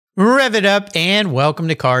Rev it up and welcome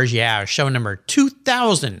to Cars Yeah, show number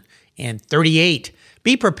 2038.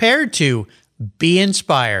 Be prepared to be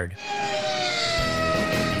inspired.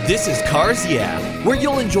 This is Cars Yeah, where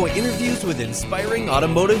you'll enjoy interviews with inspiring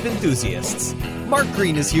automotive enthusiasts. Mark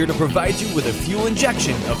Green is here to provide you with a fuel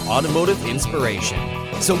injection of automotive inspiration.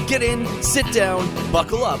 So get in, sit down,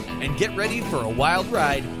 buckle up, and get ready for a wild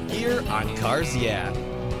ride here on Cars Yeah.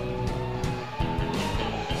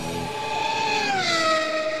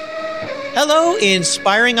 Hello,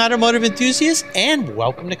 inspiring automotive enthusiasts, and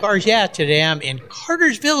welcome to Cars Yeah. Today I'm in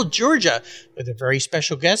Cartersville, Georgia, with a very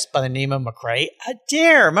special guest by the name of McCrae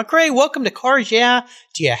Adair. McCrae, welcome to Cars Yeah.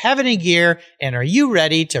 Do you have it in gear, and are you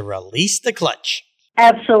ready to release the clutch?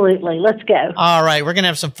 Absolutely. Let's go. All right, we're going to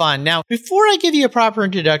have some fun. Now, before I give you a proper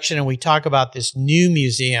introduction and we talk about this new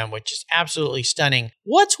museum, which is absolutely stunning,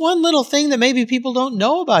 what's one little thing that maybe people don't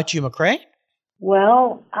know about you, McCrae?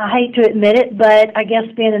 Well, I hate to admit it, but I guess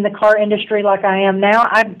being in the car industry like I am now,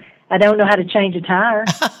 I don't know how to change a tire.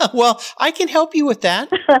 Well, I can help you with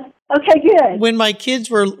that. Okay, good. When my kids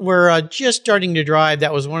were just starting to drive,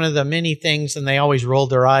 that was one of the many things, and they always rolled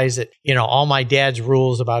their eyes at, all my dad's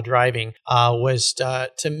rules about driving was to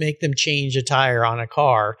make them change a tire on a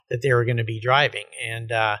car that they were going to be driving.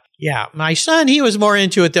 And my son, he was more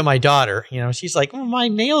into it than my daughter. She's like, oh, my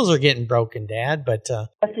nails are getting broken, Dad. But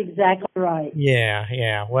that's exactly right.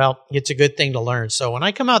 Yeah. Well, it's a good thing to learn. So when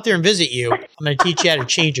I come out there and visit you, I'm going to teach you how to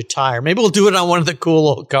change a tire. Maybe we'll do it on one of the cool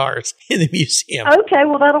old cars in the museum. Okay,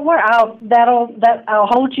 well, that'll work. I'll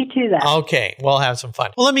hold you to that. Okay, we'll have some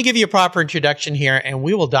fun. Well, let me give you a proper introduction here, and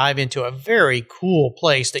we will dive into a very cool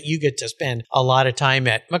place that you get to spend a lot of time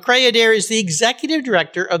at. McCrae Adair is the executive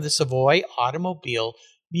director of the Savoy Automobile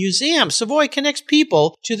Museum. Savoy connects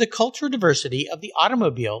people to the cultural diversity of the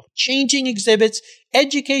automobile, changing exhibits,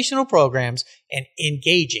 educational programs, and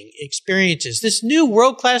engaging experiences. This new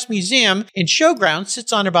world-class museum and showground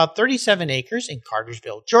sits on about 37 acres in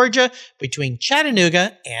Cartersville, Georgia, between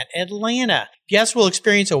Chattanooga and Atlanta. Guests will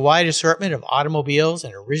experience a wide assortment of automobiles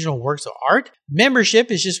and original works of art. Membership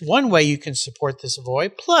is just one way you can support the Savoy.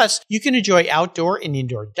 Plus, you can enjoy outdoor and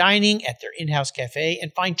indoor dining at their in-house cafe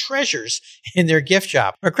and find treasures in their gift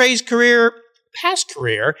shop. McCrae's past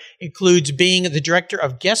career includes being the director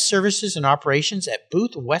of guest services and operations at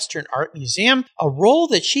Booth Western Art Museum, a role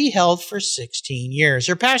that she held for 16 years.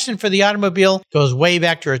 Her passion for the automobile goes way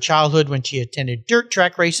back to her childhood when she attended dirt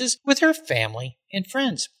track races with her family and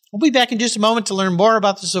friends. We'll be back in just a moment to learn more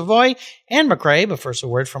about the Savoy and McCrae, but first a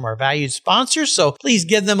word from our valued sponsors, so please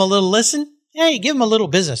give them a little listen. Hey, give them a little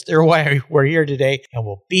business. They're why we're here today, and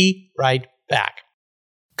we'll be right back.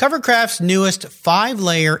 Covercraft's newest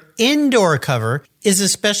 5-layer indoor cover is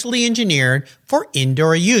especially engineered for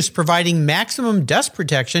indoor use, providing maximum dust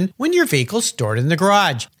protection when your vehicle's stored in the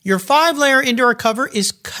garage. Your 5-layer indoor cover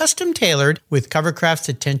is custom tailored with Covercraft's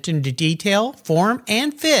attention to detail, form,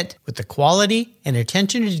 and fit with the quality and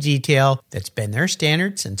attention to detail that's been their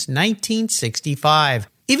standard since 1965.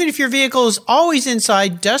 Even if your vehicle is always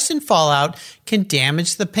inside, dust and fallout can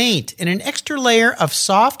damage the paint, and an extra layer of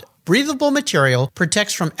soft, breathable material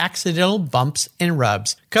protects from accidental bumps and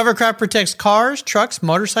rubs. Covercraft protects cars, trucks,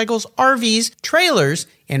 motorcycles, RVs, trailers,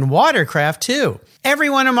 and watercraft too. Every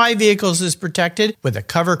one of my vehicles is protected with a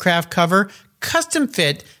Covercraft cover, custom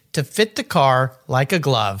fit to fit the car like a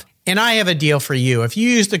glove. And I have a deal for you. If you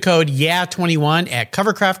use the code YEAH21 at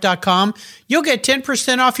covercraft.com, you'll get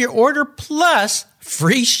 10% off your order plus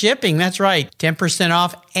free shipping. That's right, 10%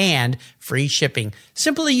 off and free shipping.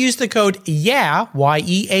 Simply use the code YEAH,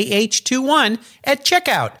 YEAH21 at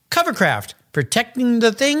checkout. Covercraft, protecting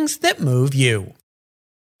the things that move you.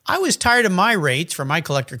 I was tired of my rates for my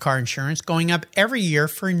collector car insurance going up every year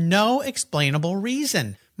for no explainable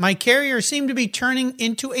reason. My carrier seemed to be turning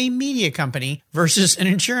into a media company versus an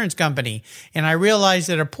insurance company, and I realized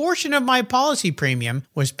that a portion of my policy premium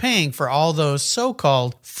was paying for all those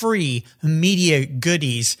so-called free media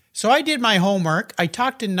goodies. So I did my homework, I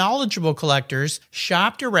talked to knowledgeable collectors,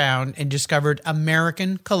 shopped around, and discovered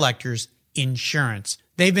American Collectors Insurance.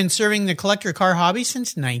 They've been serving the collector car hobby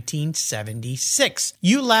since 1976.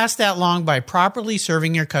 You last that long by properly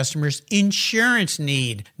serving your customers' insurance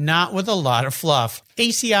need, not with a lot of fluff.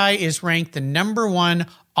 ACI is ranked the #1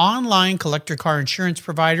 online collector car insurance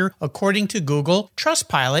provider according to Google,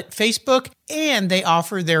 Trustpilot, Facebook, and they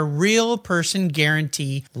offer their real person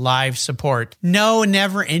guarantee live support. No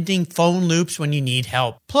never-ending phone loops when you need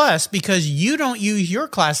help. Plus, because you don't use your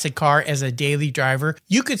classic car as a daily driver,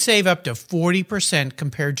 you could save up to 40%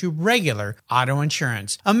 compared to regular auto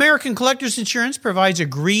insurance. American Collectors Insurance provides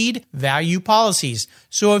agreed value policies.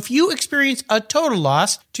 So if you experience a total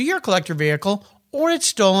loss to your collector vehicle or it's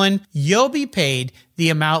stolen, you'll be paid the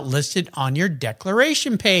amount listed on your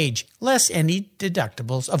declaration page, less any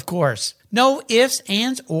deductibles, of course. No ifs,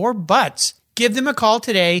 ands, or buts. Give them a call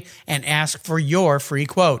today and ask for your free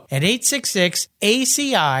quote at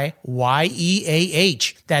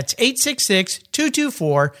 866-ACI-YEAH. That's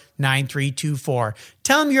 866-224-9324.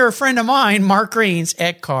 Tell them you're a friend of mine, Mark Greens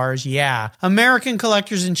at Cars Yeah. American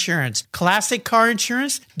Collectors Insurance. Classic car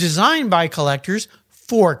insurance designed by collectors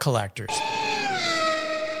for collectors.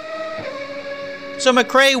 So,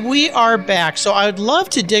 McCrae, we are back. So I would love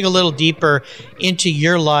to dig a little deeper into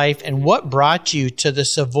your life and what brought you to the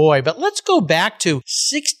Savoy. But let's go back to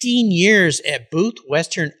 16 years at Booth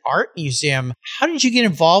Western Art Museum. How did you get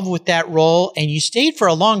involved with that role? And you stayed for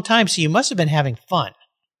a long time, so you must have been having fun.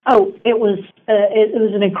 Oh, it was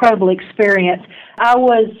an incredible experience. I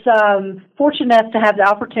was fortunate enough to have the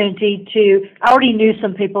opportunity I already knew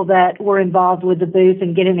some people that were involved with the booth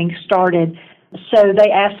and getting things started. So they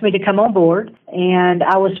asked me to come on board, and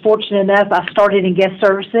I was fortunate enough. I started in guest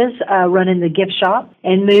services, running the gift shop,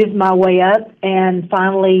 and moved my way up and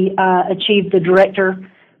finally achieved the director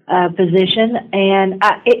position. And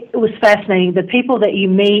it was fascinating. The people that you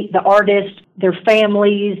meet, the artists, their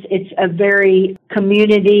families, it's a very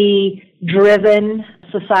community-driven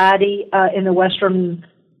society in the Western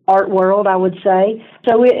art world, I would say.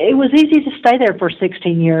 So it was easy to stay there for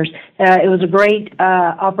 16 years. It was a great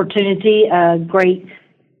opportunity, a great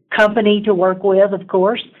company to work with, of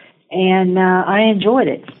course, and I enjoyed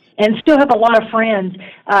it. And still have a lot of friends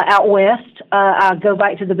out west. I go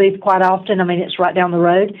back to the booth quite often. I mean, it's right down the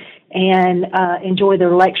road, and enjoy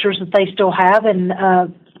their lectures that they still have, and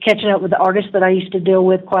catching up with the artists that I used to deal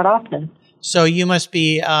with quite often. So you must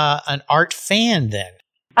be an art fan then.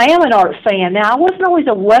 I am an art fan. Now, I wasn't always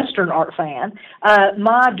a Western art fan.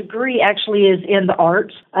 My degree actually is in the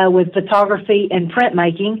arts with photography and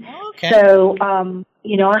printmaking. Okay. So, I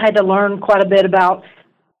had to learn quite a bit about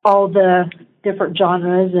all the different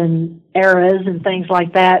genres and eras and things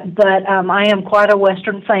like that. But I am quite a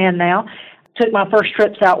Western fan now. Took my first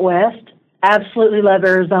trips out west. Absolutely love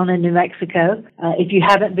Arizona and New Mexico. If you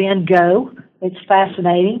haven't been, go. It's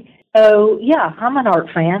fascinating. So, yeah, I'm an art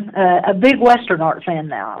fan, a big Western art fan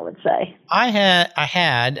now, I would say. I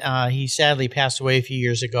had, he sadly passed away a few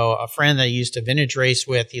years ago, a friend that I used to vintage race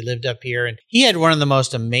with. He lived up here, and he had one of the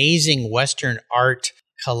most amazing Western art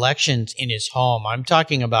collections in his home. I'm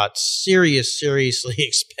talking about seriously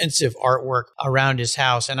expensive artwork around his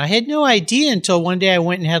house. And I had no idea until one day I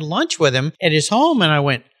went and had lunch with him at his home, and I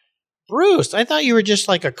went, Bruce, I thought you were just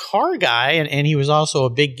like a car guy, and he was also a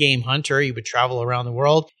big game hunter. He would travel around the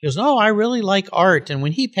world. He goes, no, I really like art. And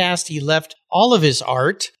when he passed, he left all of his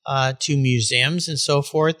art to museums and so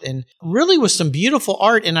forth, and really was some beautiful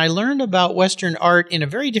art. And I learned about Western art in a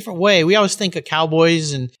very different way. We always think of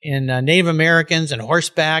cowboys and Native Americans and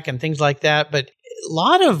horseback and things like that, but a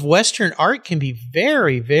lot of Western art can be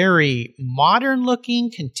very, very modern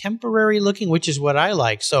looking, contemporary looking, which is what I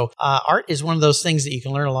like. So art is one of those things that you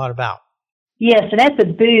can learn a lot about. Yes, and at the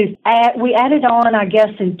booth, we added on, I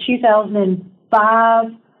guess, in 2005,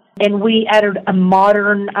 and we added a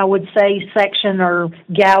modern, I would say, section or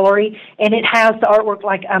gallery, and it has the artwork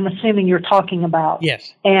like I'm assuming you're talking about.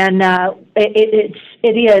 Yes. And it is.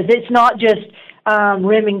 It's not just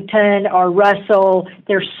Remington or Russell.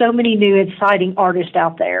 There's so many new exciting artists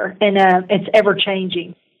out there, and it's ever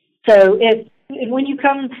changing. So when you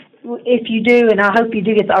come, if you do, and I hope you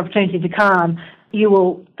do get the opportunity to come, you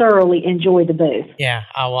will thoroughly enjoy the booth. Yeah,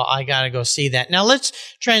 well, I got to go see that. Now, let's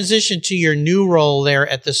transition to your new role there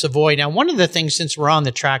at the Savoy. Now, one of the things, since we're on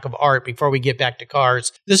the track of art, before we get back to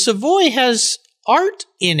cars, the Savoy has art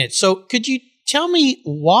in it. So could you tell me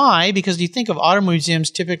why? Because you think of auto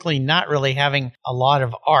museums typically not really having a lot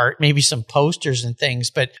of art, maybe some posters and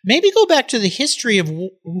things, but maybe go back to the history of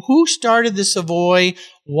who started the Savoy.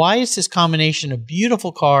 Why is this combination of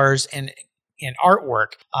beautiful cars and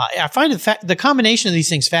artwork? I find the combination of these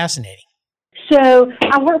things fascinating. So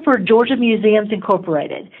I work for Georgia Museums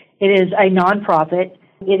Incorporated. It is a nonprofit.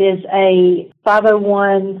 It is a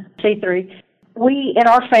 501c3. In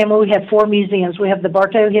our family, we have 4 museums. We have the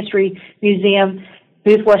Bartow History Museum,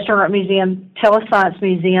 Booth Western Art Museum, Telescience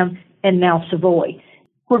Museum, and now Savoy.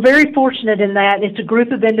 We're very fortunate in that it's a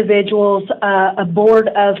group of individuals, a board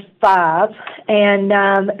of 5, and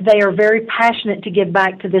they are very passionate to give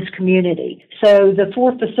back to this community. So the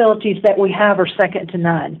 4 facilities that we have are second to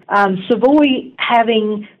none. Savoy,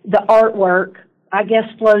 having the artwork, I guess,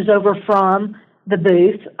 flows over from the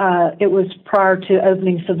booth. It was prior to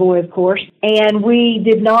opening Savoy, of course. And we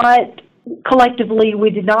did not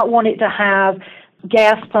want it to have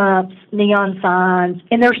gas pumps, neon signs,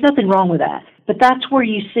 and there's nothing wrong with that. But that's where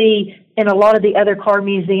you see in a lot of the other car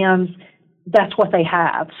museums, that's what they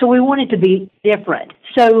have. So we wanted to be different.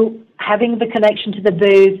 So having the connection to the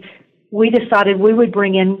booth, we decided we would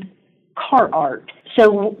bring in car art.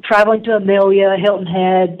 So traveling to Amelia, Hilton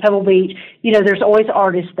Head, Pebble Beach, there's always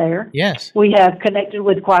artists there. Yes. We have connected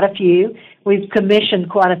with quite a few. We've commissioned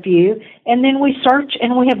quite a few. And then we search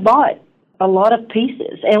and we have bought a lot of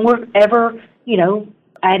pieces. And we're ever,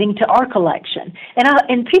 adding to our collection.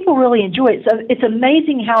 And people really enjoy it. So it's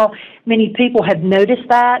amazing how many people have noticed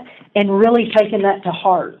that and really taken that to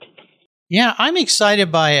heart. Yeah, I'm excited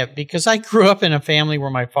by it because I grew up in a family where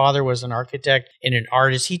my father was an architect and an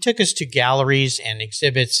artist. He took us to galleries and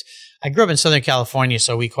exhibits. I grew up in Southern California,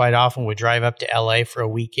 so we quite often would drive up to LA for a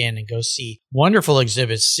weekend and go see wonderful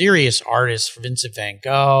exhibits, serious artists, Vincent van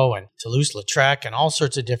Gogh and Toulouse-Lautrec and all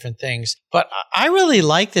sorts of different things. But I really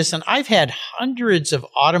like this, and I've had hundreds of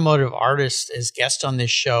automotive artists as guests on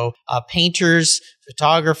this show, painters,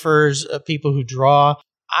 photographers, people who draw.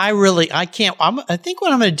 I think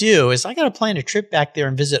what I'm going to do is I got to plan a trip back there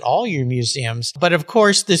and visit all your museums. But of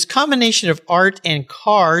course, this combination of art and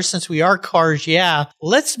cars, since we are cars,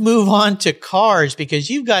 let's move on to cars because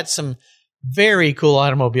you've got some very cool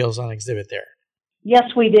automobiles on exhibit there. Yes,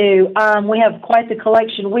 we do. We have quite the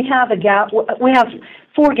collection. We have we have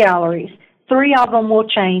 4 galleries. 3 of them will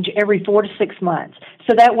change every 4 to 6 months.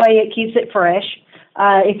 So that way it keeps it fresh.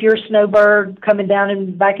 If you're a snowbird coming down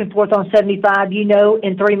and back and forth on 75,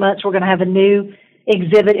 in 3 months we're going to have a new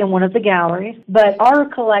exhibit in one of the galleries. But our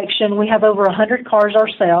collection, we have over 100 cars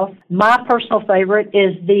ourselves. My personal favorite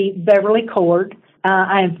is the Beverly Cord.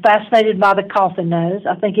 I am fascinated by the Coffin Nose.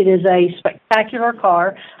 I think it is a spectacular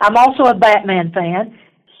car. I'm also a Batman fan.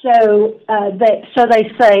 So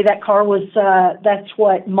they say that car was, that's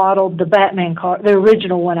what modeled the Batman car, the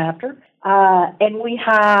original one after. And we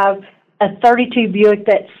have a 32 Buick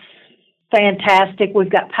that's fantastic.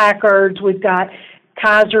 We've got Packards, we've got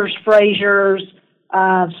Kaisers, Frasers,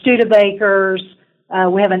 Studebakers.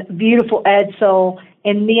 We have a beautiful Edsel.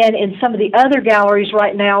 And then in some of the other galleries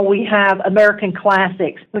right now, we have American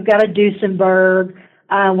classics. We've got a Duesenberg.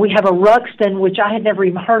 We have a Ruxton, which I had never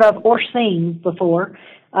even heard of or seen before.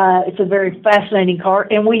 It's a very fascinating car.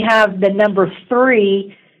 And we have the number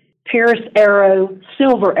 3 Pierce Arrow,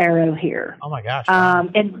 Silver Arrow here. Oh my gosh!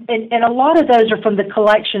 And a lot of those are from the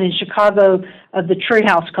collection in Chicago of the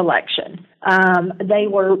Treehouse collection. They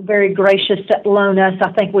were very gracious to loan us.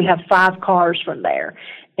 I think we have 5 cars from there,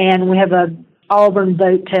 and we have a Auburn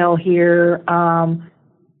Boat Tail here.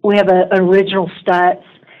 We have an original Stutz,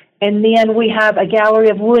 and then we have a gallery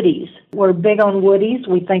of Woodies. We're big on Woodies.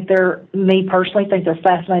 Me personally, think they're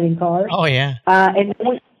fascinating cars. Oh yeah.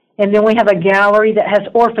 And then we have a gallery that has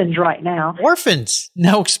orphans right now. Orphans?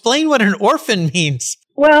 Now explain what an orphan means.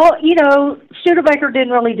 Well, Studebaker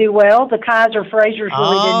didn't really do well. The Kaiser Frasers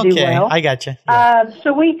really didn't do well. I got you. Yeah.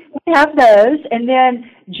 So we have those. And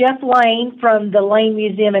then Jeff Lane from the Lane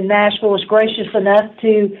Museum in Nashville was gracious enough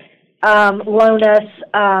to loan us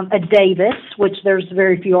a Davis, which there's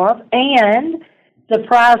very few of. And the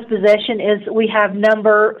prized possession is we have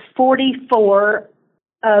number 44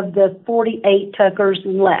 of the 48 Tuckers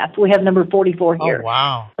left. We have number 44 here. Oh,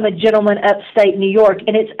 wow. I'm a gentleman upstate New York,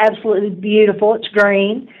 and it's absolutely beautiful. It's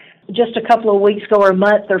green. Just a couple of weeks ago or a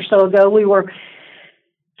month or so ago, we were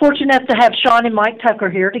fortunate enough to have Sean and Mike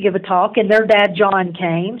Tucker here to give a talk, and their dad, John,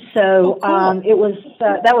 came. So cool. It was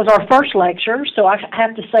that was our first lecture, so I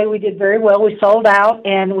have to say we did very well. We sold out,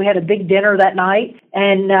 and we had a big dinner that night,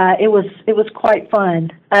 and it was quite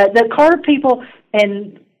fun. The Carter people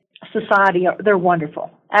and society, they're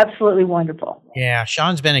wonderful. Absolutely wonderful. Yeah,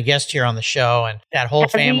 Sean's been a guest here on the show, and that whole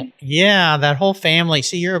family. Yeah, that whole family.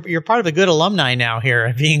 See, you're part of a good alumni now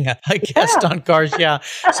here, being a guest on Cars. Yeah,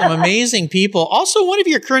 some amazing people. Also, one of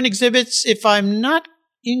your current exhibits, if I'm not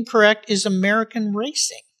incorrect, is American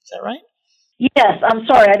Racing. Is that right? Yes, I'm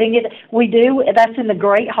sorry, I didn't get it. We do. That's in the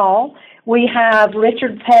Great Hall. We have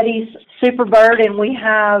Richard Petty's Superbird, and we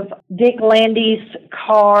have Dick Landy's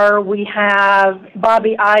car. We have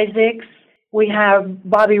Bobby Isaacs. We have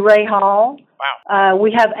Bobby Rahal. Wow.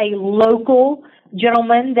 We have a local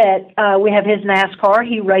gentleman that we have his NASCAR.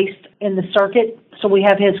 He raced in the circuit, so we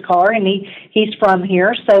have his car, and he's from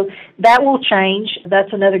here. So that will change. That's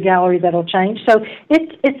another gallery that'll change. So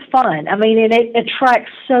it's fun. I mean, and it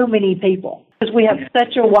attracts so many people because we have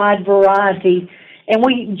such a wide variety. And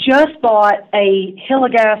we just bought a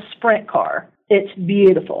Hillegas sprint car. It's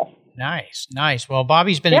beautiful. Nice. Well,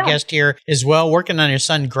 Bobby's been a guest here as well, working on his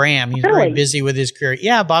son, Graham. He's very busy with his career.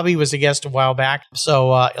 Yeah, Bobby was a guest a while back. So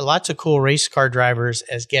lots of cool race car drivers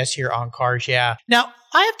as guests here on Cars Yeah. Now,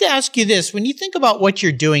 I have to ask you this. When you think about what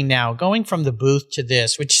you're doing now, going from the booth to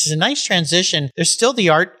this, which is a nice transition, there's still the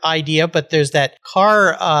art idea, but there's that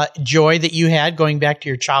car joy that you had going back to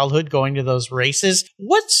your childhood, going to those races.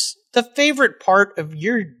 What's the favorite part of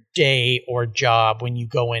your day or job when you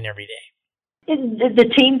go in every day?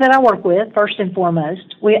 The team that I work with, first and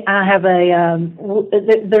foremost. There's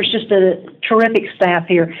just a terrific staff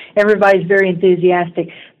here. Everybody's very enthusiastic.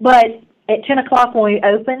 But at 10 o'clock when we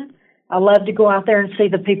open, I love to go out there and see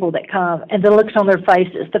the people that come and the looks on their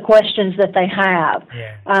faces, the questions that they have,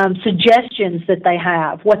 suggestions that they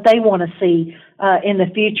have, what they want to see in the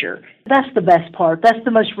future. That's the best part. That's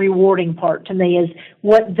the most rewarding part to me, is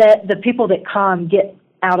what the people that come get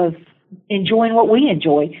out of enjoying what we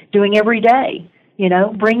enjoy doing every day,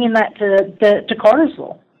 bringing that to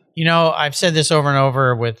Cartersville. I've said this over and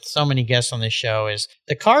over with so many guests on this show, is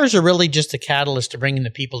the cars are really just a catalyst to bringing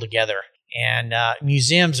the people together. And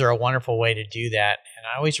museums are a wonderful way to do that. And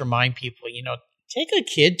I always remind people, take a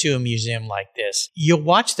kid to a museum like this. You'll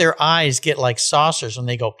watch their eyes get like saucers when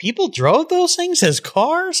they go, people drove those things as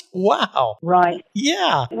cars? Wow. Right.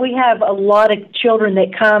 Yeah. We have a lot of children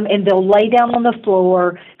that come and they'll lay down on the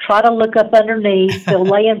floor, try to look up underneath. They'll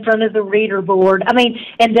lay in front of the reader board. And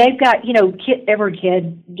they've got, every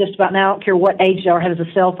kid just about now, I don't care what age they are, has a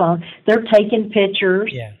cell phone. They're taking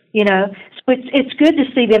pictures. Yeah. So it's good to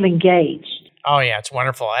see them engaged. Oh, yeah, it's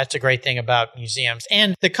wonderful. That's a great thing about museums.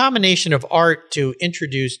 And the combination of art to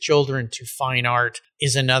introduce children to fine art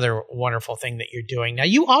is another wonderful thing that you're doing. Now,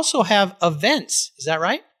 you also have events. Is that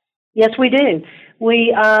right? Yes, we do.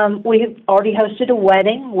 We have already hosted a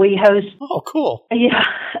wedding. Oh, cool. Yeah,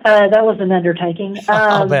 that was an undertaking.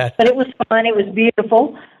 I'll bet. But it was fun. It was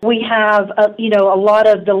beautiful. We have, a lot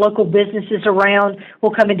of the local businesses around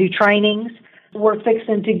will come and do trainings. We're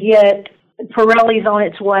fixing to get Pirelli's on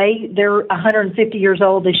its way. They're 150 years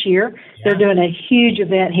old this year. Yeah. They're doing a huge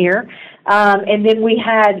event here. And then we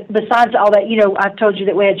had, besides all that, I told you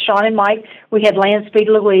that we had Sean and Mike. We had Land Speed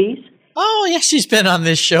Louise. Oh, yeah, she's been on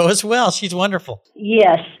this show as well. She's wonderful.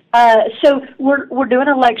 Yes. So we're doing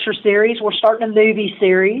a lecture series. We're starting a movie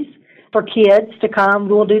series for kids to come.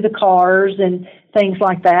 We'll do the cars and things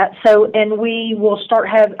like that. So, and we will start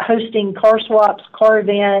hosting car swaps, car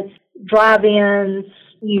events, drive-ins,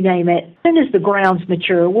 you name it. As soon as the grounds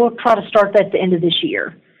mature, we'll try to start that at the end of this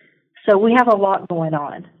year. So we have a lot going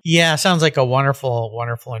on. Yeah, sounds like a wonderful,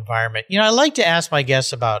 wonderful environment. I like to ask my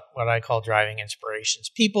guests about what I call driving inspirations,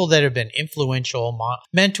 people that have been influential,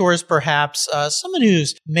 mentors perhaps, someone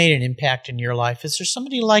who's made an impact in your life. Is there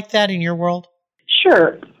somebody like that in your world?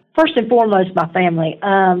 Sure. First and foremost, my family.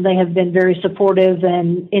 They have been very supportive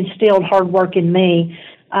and instilled hard work in me.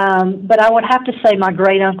 But I would have to say my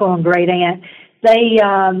great uncle and great aunt.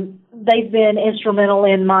 They've been instrumental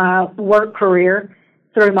in my work career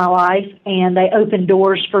through my life, and they opened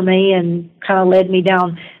doors for me and kind of led me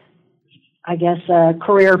down, I guess, a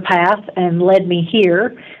career path and led me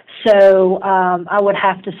here. So I would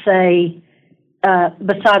have to say,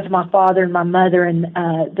 besides my father and my mother and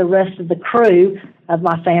the rest of the crew of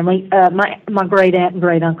my family, my great aunt and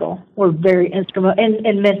great uncle were very instrumental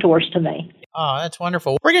and mentors to me. Oh, that's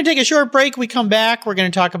wonderful. We're going to take a short break. We come back. We're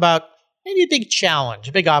going to talk about maybe a big challenge,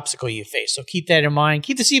 a big obstacle you face. So keep that in mind.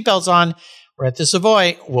 Keep the seatbelts on. We're at the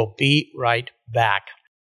Savoy. We'll be right back.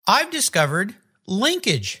 I've discovered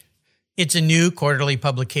Linkage. It's a new quarterly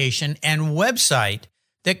publication and website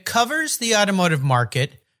that covers the automotive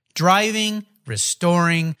market, driving,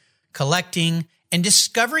 restoring, collecting, and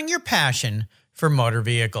discovering your passion for motor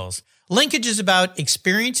vehicles. Linkage is about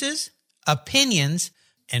experiences, opinions,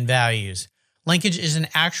 and values. Linkage is an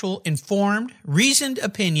actual informed, reasoned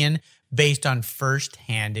opinion based on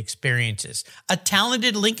first-hand experiences. A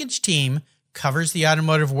talented Linkage team covers the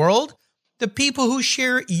automotive world, the people who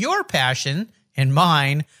share your passion and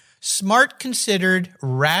mine, smart, considered,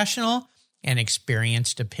 rational, and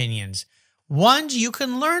experienced opinions, ones you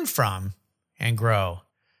can learn from and grow.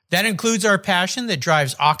 That includes our passion that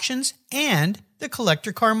drives auctions and the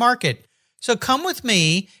collector car market. So come with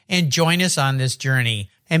me and join us on this journey.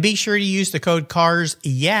 And be sure to use the code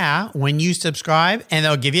CARSYEAH when you subscribe, and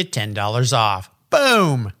they'll give you $10 off.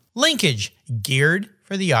 Boom! Linkage, geared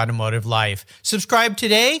for the automotive life. Subscribe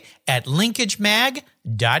today at linkagemag.com.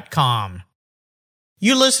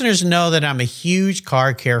 You listeners know that I'm a huge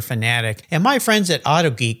car care fanatic, and my friends at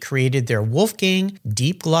AutoGeek created their Wolfgang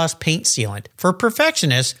Deep Gloss Paint Sealant for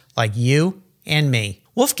perfectionists like you and me.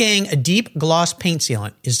 Wolfgang, a deep gloss paint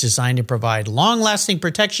sealant, is designed to provide long-lasting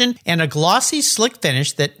protection and a glossy, slick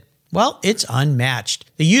finish that Well, it's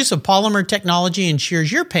unmatched. The use of polymer technology ensures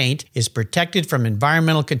your paint is protected from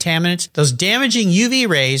environmental contaminants, those damaging UV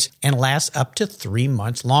rays, and lasts up to 3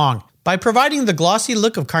 months long. By providing the glossy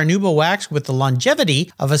look of Carnauba wax with the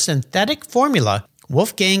longevity of a synthetic formula,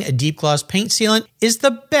 Wolfgang A Deep Gloss Paint Sealant is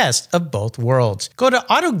the best of both worlds. Go to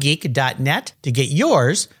autogeek.net to get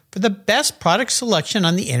yours for the best product selection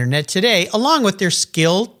on the internet today, along with their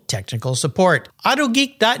skilled technical support.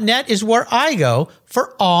 Autogeek.net is where I go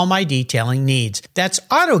for all my detailing needs. That's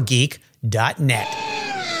autogeek.net.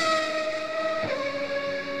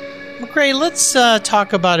 McCrae, let's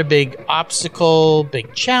talk about a big obstacle,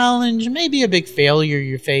 big challenge, maybe a big failure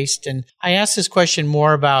you faced. And I asked this question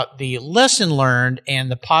more about the lesson learned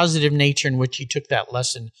and the positive nature in which you took that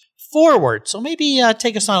lesson forward. So maybe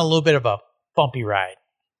take us on a little bit of a bumpy ride.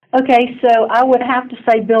 Okay, so I would have to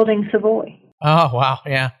say building Savoy. Oh, wow,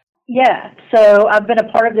 yeah. Yeah, so I've been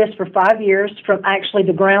a part of this for 5 years from actually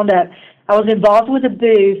the ground up. I was involved with a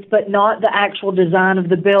booth, but not the actual design of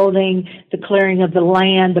the building, the clearing of the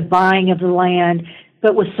land, the buying of the land,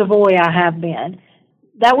 but with Savoy I have been.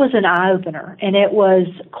 That was an eye-opener, and it was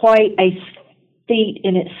quite a feat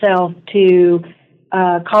in itself to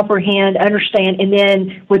comprehend, understand, and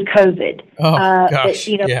then with COVID.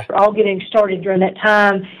 We're all getting started during that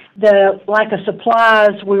time. The lack of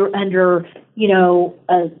supplies, we were under,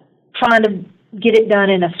 trying to get it done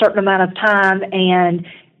in a certain amount of time, and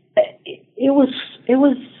it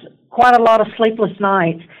was quite a lot of sleepless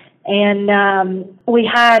nights. And we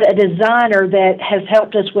had a designer that has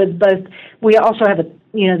helped us with both. We also have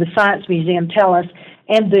the Science Museum tell us,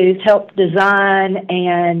 and booth helped design,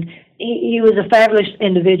 and he was a fabulous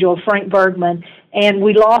individual, Frank Bergman, and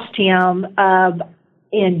we lost him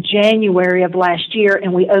in January of last year,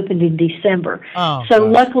 and we opened in December.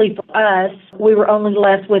 Luckily for us, we were only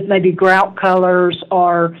left with maybe grout colors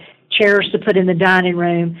or chairs to put in the dining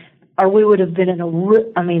room, or we would have been in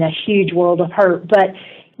a huge world of hurt. But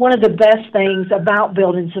one of the best things about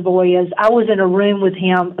building Savoy is I was in a room with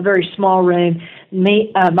him, a very small room,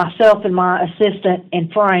 myself and my assistant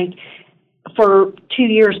and Frank, for 2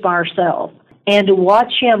 years by ourselves. And to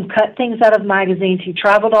watch him cut things out of magazines, he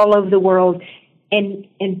traveled all over the world, and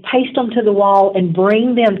paste them to the wall and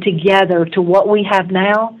bring them together to what we have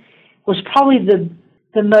now was probably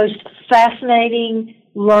the most fascinating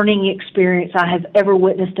learning experience I have ever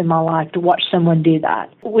witnessed in my life, to watch someone do that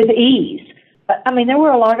with ease. There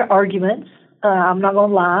were a lot of arguments. I'm not going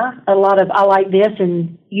to lie. A lot of, I like this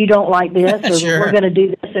and you don't like this, or Sure. We're going to do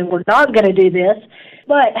this and we're not going to do this.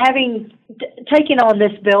 But having taken on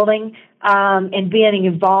this building and being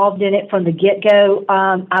involved in it from the get-go,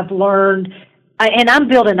 I've learned, and I'm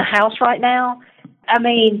building a house right now. I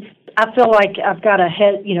feel like I've got a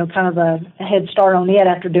head start on it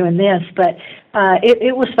after doing this, but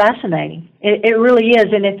it was fascinating. It really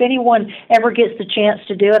is. And if anyone ever gets the chance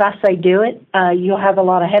to do it, I say do it. You'll have a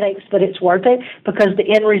lot of headaches, but it's worth it, because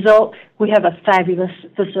the end result, we have a fabulous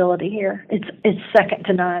facility here. It's second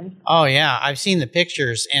to none. Oh, yeah. I've seen the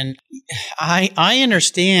pictures, and I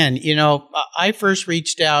understand. I first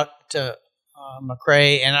reached out to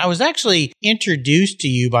McCrae, and I was actually introduced to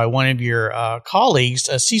you by one of your colleagues,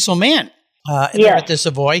 Cecil Mann, there at the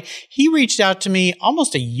Savoy. He reached out to me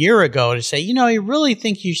almost a year ago to say, I really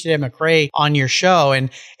think you should have McCrae on your show. And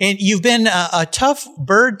you've been a tough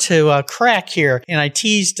bird to crack here. And I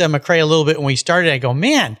teased McCrae a little bit when we started. I go,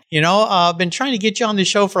 man, I've been trying to get you on the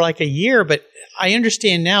show for like a year, but I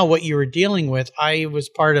understand now what you were dealing with. I was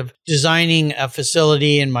part of designing a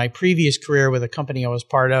facility in my previous career with a company I was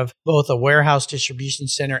part of, both a warehouse distribution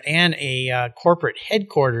center and a corporate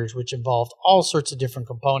headquarters, which involved all sorts of different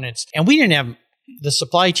components. And we didn't have the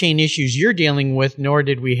supply chain issues you're dealing with, nor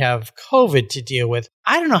did we have COVID to deal with.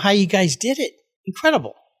 I don't know how you guys did it.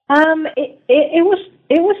 Incredible. It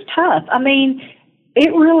was tough.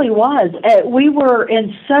 It really was. We were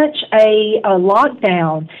in such a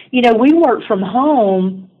lockdown. We worked from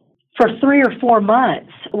home for 3 or 4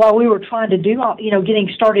 months while we were trying to do, getting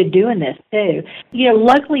started doing this too.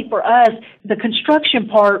 Luckily for us, the construction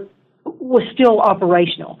part was still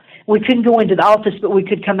operational. We couldn't go into the office, but we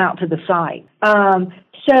could come out to the site.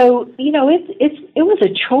 It was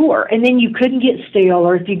a chore. And then you couldn't get steel,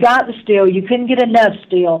 or if you got the steel, you couldn't get enough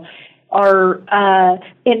steel. Or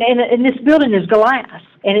and this building is glass,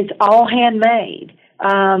 and it's all handmade.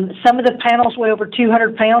 Some of the panels weigh over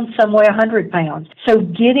 200 pounds, some weigh 100 pounds. So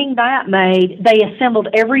getting that made, they assembled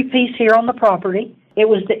every piece here on the property. It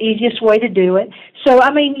was the easiest way to do it. So,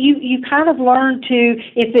 you kind of learn to,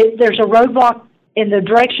 if there's a roadblock in the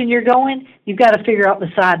direction you're going, you've got to figure out the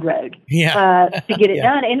side road to get it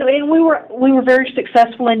done. And we were very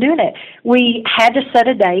successful in doing it. We had to set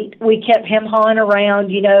a date. We kept him hawing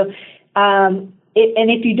around, and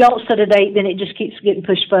if you don't set a date, then it just keeps getting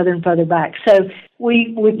pushed further and further back. So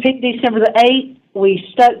we picked December the 8th. We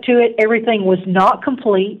stuck to it. Everything was not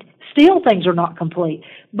complete. Still, things are not complete,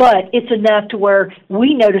 but it's enough to where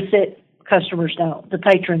we notice it. Customers don't. The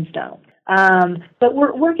patrons don't. But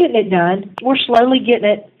we're getting it done. We're slowly getting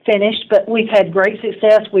it finished, but we've had great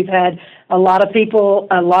success. We've had a lot of people.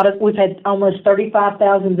 We've had almost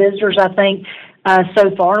 35,000 visitors, I think,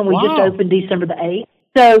 so far, and we just opened December the 8th.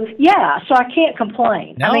 So so I can't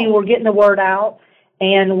complain. No. I mean, we're getting the word out,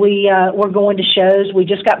 and we're going to shows. We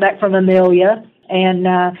just got back from Amelia. And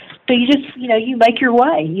so you just, you make your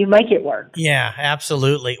way. You make it work. Yeah,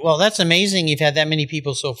 absolutely. Well, that's amazing you've had that many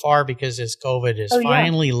people so far because as COVID is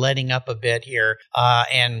finally letting up a bit here.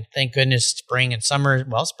 And thank goodness spring and summer,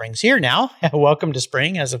 spring's here now. Welcome to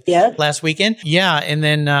spring as of last weekend. Yeah, and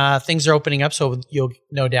then things are opening up, so you'll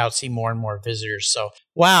no doubt see more and more visitors. So,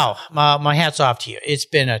 wow, my hat's off to you. It's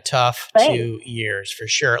been a tough 2 years for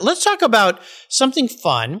sure. Let's talk about something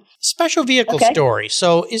fun, special vehicle story.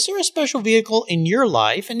 So is there a special vehicle in your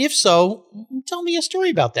life? And if so, tell me a story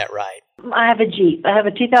about that ride. I have a Jeep. I have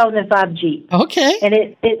a 2005 Jeep. Okay. And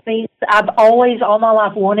it means I've always, all my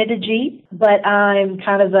life, wanted a Jeep, but I'm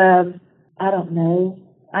kind of I don't know,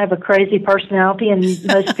 I have a crazy personality, and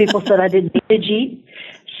most people said I didn't need a Jeep.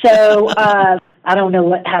 So, I don't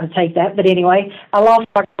know how to take that, but anyway, I lost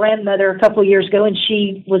my grandmother a couple of years ago, and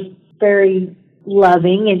she was very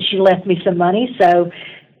loving, and she left me some money, so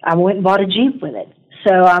I went and bought a Jeep with it.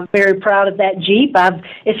 So I'm very proud of that Jeep.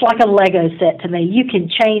 It's like a Lego set to me. You can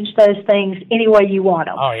change those things any way you want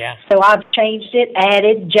them. Oh, yeah. So I've changed it,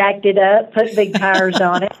 added, jacked it up, put big tires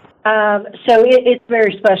on it. So it's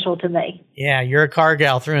very special to me. Yeah, you're a car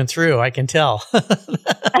gal through and through. I can tell.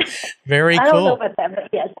 Very cool. I don't know about that, but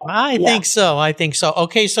yes. I think so.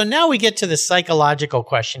 Okay, so now we get to the psychological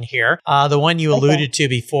question here, the one you alluded to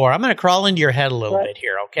before. I'm going to crawl into your head a little bit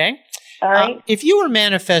here, okay? All right. If you were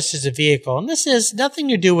manifest as a vehicle, and this has nothing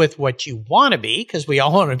to do with what you want to be, because we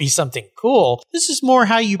all want to be something cool. This is more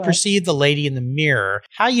how you perceive the lady in the mirror,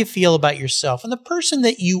 how you feel about yourself, and the person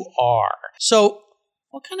that you are. So,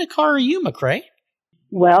 what kind of car are you, McCrae?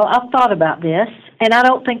 Well, I've thought about this, and I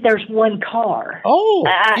don't think there's one car. Oh,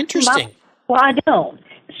 interesting. I don't.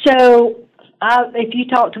 So, if you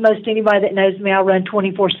talk to most anybody that knows me, I run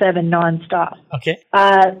 24/7 nonstop. Okay.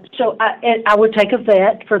 So I would take a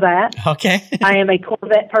vet for that. Okay. I am a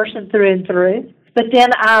Corvette person through and through. But then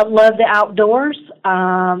I love the outdoors.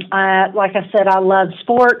 Like I said, I love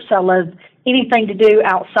sports. I love anything to do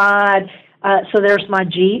outside. So there's my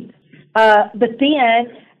Jeep. But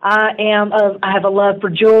then I have a love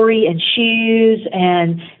for jewelry and shoes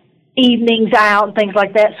and evenings out and things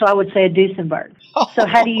like that. So I would say a Duesenberg. So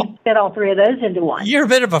how do you fit all three of those into one? You're a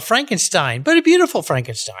bit of a Frankenstein, but a beautiful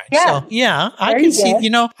Frankenstein. Yeah. So, I can see,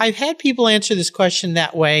 I've had people answer this question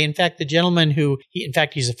that way. In fact, the gentleman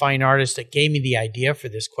he's a fine artist that gave me the idea for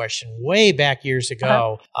this question way back years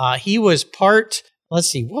ago. He was part, what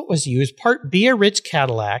was he? He was part Biarritz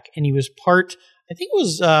Cadillac, and he was part, I think it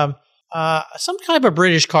was, some kind of a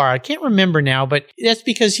British car. I can't remember now, but that's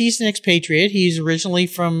because he's an expatriate. He's originally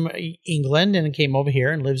from England and came over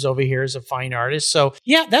here and lives over here as a fine artist. So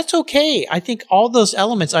yeah, that's okay. I think all those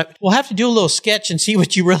elements, we'll have to do a little sketch and see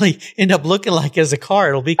what you really end up looking like as a car.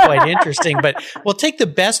 It'll be quite interesting, but we'll take the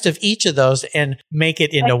best of each of those and make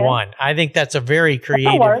it into one. I think that's a very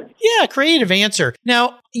creative answer.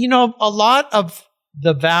 Now, a lot of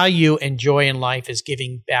the value and joy in life is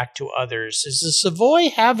giving back to others. Does the Savoy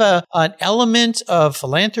have an element of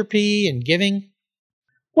philanthropy and giving?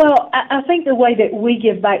 Well, I think the way that we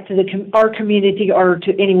give back to our community or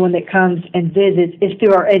to anyone that comes and visits is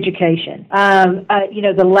through our education.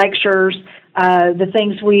 The lectures,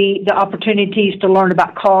 the opportunities to learn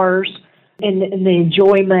about cars, and the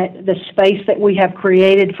enjoyment, the space that we have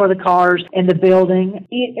created for the cars and the building.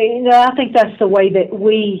 I think that's the way that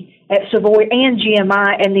we at Savoy and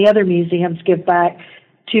GMI and the other museums give back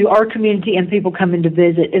to our community and people coming to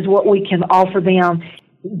visit, is what we can offer them,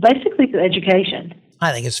 basically through education.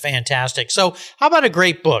 I think it's fantastic. So how about a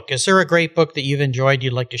great book? Is there a great book that you've enjoyed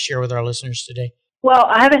you'd like to share with our listeners today? Well,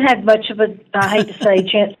 I haven't had much of I hate to say,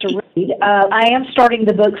 chance to read. I am starting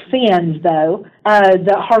the book Sins, though,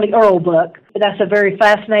 the Harley Earl book. That's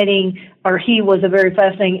he was a very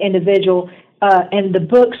fascinating individual. And the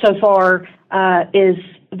book so far is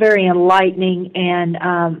very enlightening, and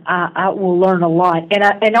I will learn a lot.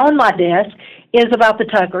 And on my desk is about the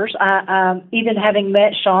Tuckers. Even having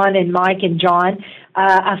met Sean and Mike and John,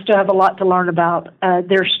 I still have a lot to learn about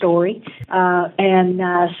their story. So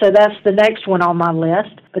that's the next one on my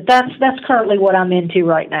list. But that's currently what I'm into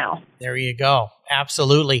right now. There you go.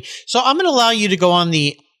 Absolutely. So I'm going to allow you to go on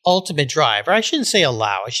the ultimate drive, or I shouldn't say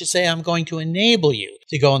allow. I should say I'm going to enable you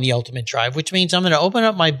to go on the ultimate drive, which means I'm going to open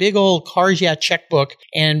up my big old Cars Yeah checkbook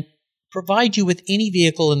and provide you with any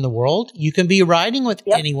vehicle in the world. You can be riding with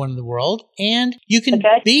anyone in the world, and you can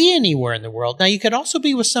be anywhere in the world. Now, you could also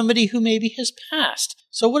be with somebody who maybe has passed.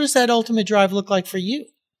 So what does that ultimate drive look like for you?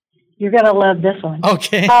 You're going to love this one.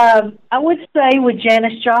 Okay. I would say with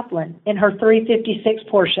Janis Joplin in her 356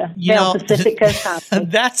 Porsche down Pacific Coast Highway.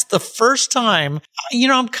 That's the first time.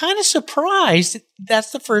 I'm kind of surprised that's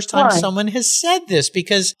the first time someone has said this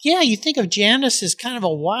because, you think of Janis as kind of a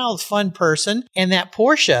wild, fun person. And that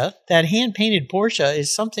Porsche, that hand-painted Porsche,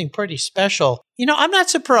 is something pretty special. I'm not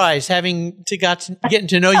surprised getting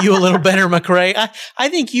to know you a little better, McRae. I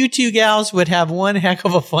think you two gals would have one heck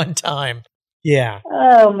of a fun time. Yeah.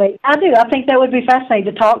 Oh, I do. I think that would be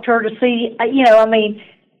fascinating to talk to her, to see, I hate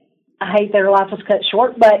that her life was cut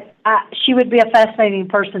short, but she would be a fascinating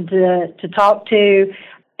person to talk to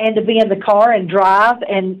and to be in the car and drive.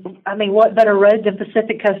 And, what better road than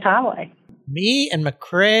Pacific Coast Highway? Me and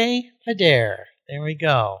McRae Adair. There we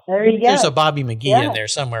go. There you go. There's a Bobby McGee in there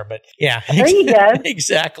somewhere, but yeah. There you go.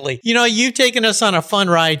 Exactly. You've taken us on a fun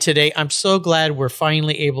ride today. I'm so glad we're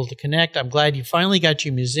finally able to connect. I'm glad you finally got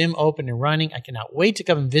your museum open and running. I cannot wait to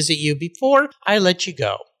come and visit you. Before I let you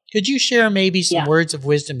go, could you share maybe some words of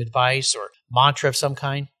wisdom, advice, or mantra of some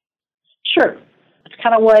kind? Sure. It's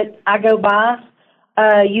kind of what I go by.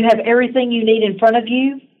 You have everything you need in front of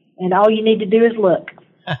you, and all you need to do is look.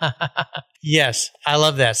 Yes, I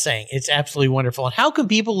love that saying. It's absolutely wonderful. And how can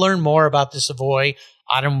people learn more about the Savoy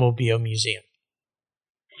Automobile Museum?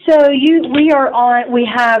 So it's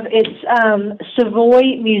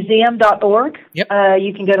savoymuseum.org. Yep.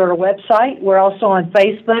 You can go to our website. We're also on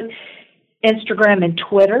Facebook, Instagram, and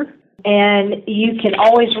Twitter. And you can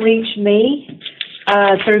always reach me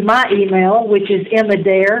through my email, which is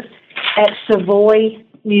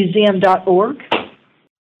madair@savoymuseum.org.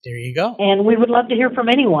 There you go. And we would love to hear from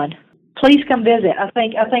anyone. Please come visit. I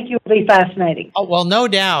think you'll be fascinating. Oh, well, no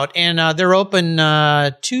doubt. And they're open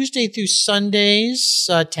Tuesday through Sundays,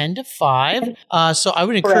 10 to 5. So I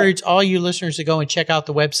would encourage all you listeners to go and check out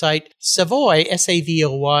the website, Savoy,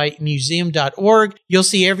 SAVOY, museum.org. You'll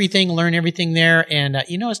see everything, learn everything there. And,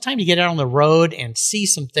 it's time to get out on the road and see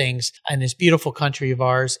some things in this beautiful country of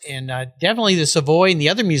ours. And definitely the Savoy and the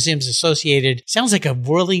other museums associated sounds like a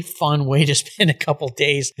really fun way to spend a couple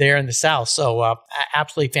days there in the South. So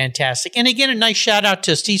absolutely fantastic. And again, a nice shout out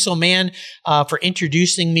to Cecil Mann for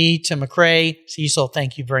introducing me to McRae. Cecil,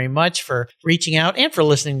 thank you very much for reaching out and for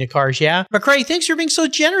listening to Cars Yeah. McRae, thanks for being so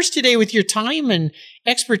generous today with your time and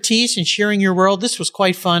expertise and sharing your world. This was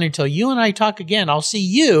quite fun. Until you and I talk again, I'll see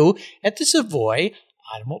you at the Savoy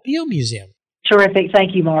Automobile Museum. Terrific.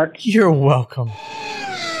 Thank you, Mark. You're welcome.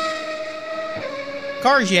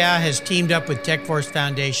 Cars Yeah has teamed up with TechForce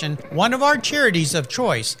Foundation, one of our charities of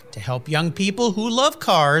choice, to help young people who love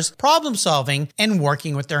cars, problem solving, and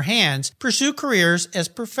working with their hands pursue careers as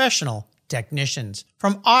professional technicians.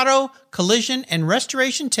 From auto, collision, and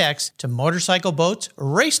restoration techs to motorcycle boats,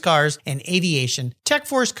 race cars, and aviation,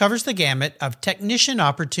 TechForce covers the gamut of technician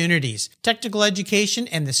opportunities. Technical education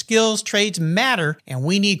and the skills trades matter, and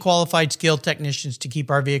we need qualified, skilled technicians to keep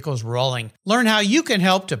our vehicles rolling. Learn how you can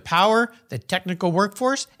help to power the technical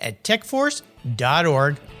workforce at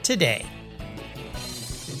techforce.org today.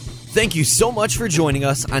 Thank you so much for joining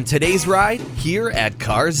us on today's ride here at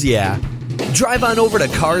Cars Yeah. Drive on over to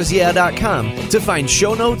carsyeah.com to find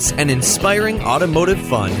show notes and inspiring automotive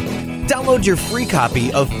fun. Download your free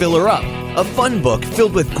copy of Filler Up, a fun book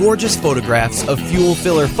filled with gorgeous photographs of fuel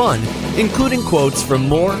filler fun, including quotes from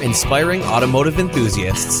more inspiring automotive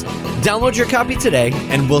enthusiasts. Download your copy today,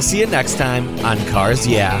 and we'll see you next time on Cars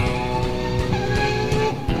Yeah.